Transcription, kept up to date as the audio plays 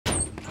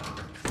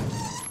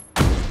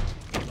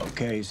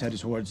Okay, he's headed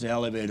towards the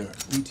elevator.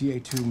 ETA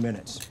 2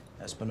 minutes.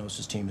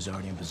 Espinosa's team is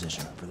already in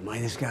position. For the money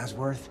this guy's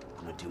worth,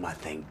 I'm gonna do my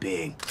thing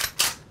big.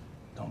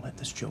 Don't let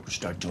this joker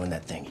start doing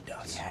that thing he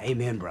does. Yeah,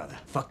 amen, brother.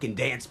 Fucking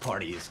dance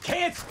party is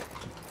canceled.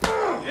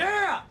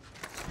 Yeah!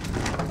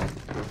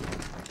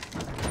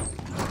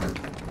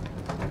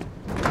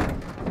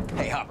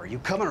 Hey, Hopper, you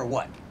coming or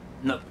what?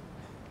 No.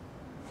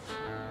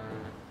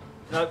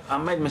 No, I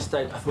made a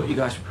mistake. I thought you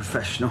guys were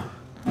professional.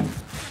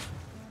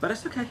 But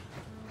it's okay.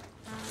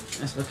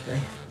 It's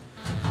okay.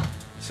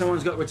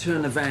 Someone's got to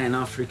return the van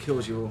after he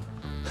kills you all.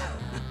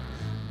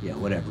 Yeah,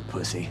 whatever,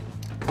 pussy.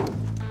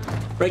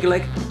 Break a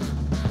leg.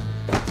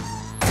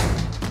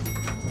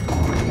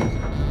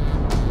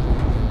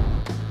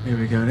 Here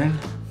we go then.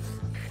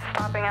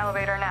 Stopping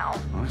elevator now.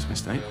 Oh, that's a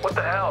mistake. What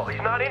the hell?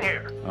 He's not in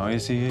here. Oh,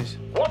 yes, he is.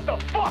 What the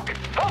fuck?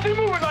 How's he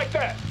moving like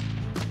that?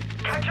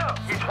 Catch up.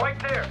 He's right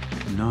there.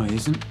 No, he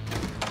isn't.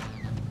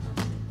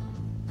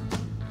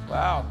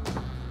 Wow.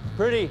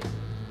 Pretty.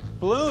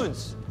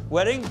 Balloons.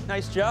 Wedding.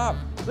 Nice job.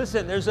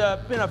 Listen, there's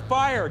been a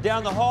fire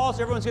down the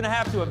halls. Everyone's going to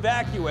have to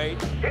evacuate.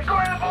 He's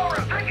going to the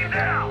ballroom. Take him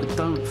down. But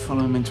don't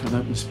follow him into an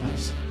open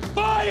space.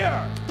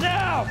 Fire!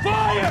 Now!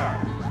 Fire!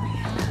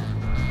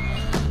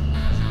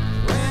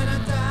 When I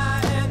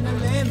die and the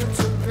limit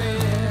to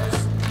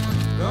rest,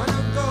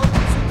 gonna go to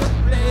the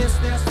place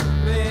that's the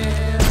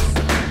best.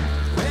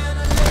 When I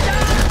lay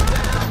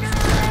down,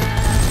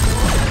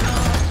 going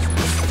off to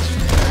the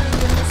spirit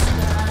in the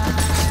sky.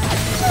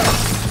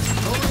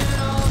 Going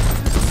off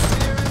to the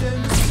spirit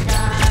in the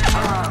sky.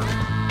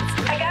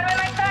 I got him in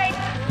my sight.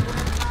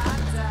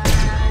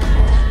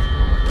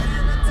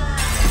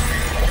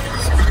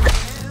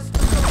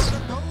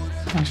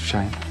 Thanks for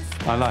Shane.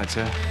 I lied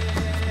to her.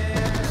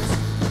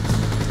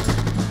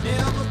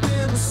 Never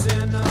been a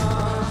sinner.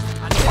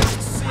 I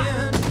never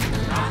sinned.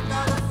 I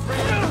got a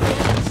friend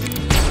named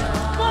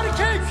Jesus. Body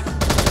cake!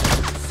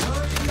 So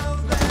you know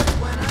that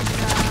when I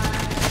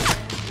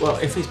die. Well,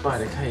 if he's by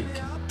the cake,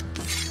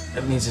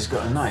 that means he's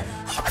got a knife.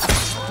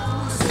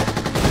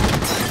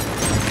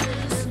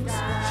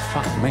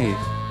 Fuck me.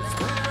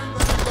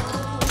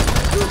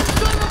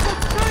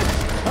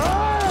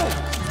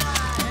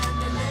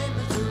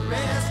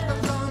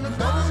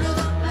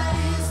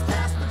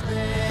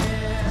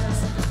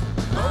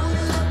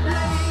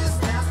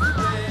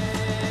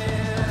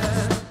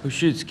 Who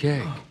shoots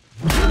cake?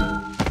 This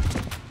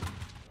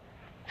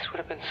would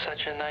have been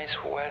such a nice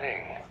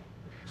wedding.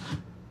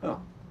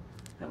 Well,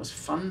 that was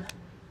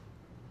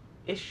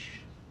fun-ish.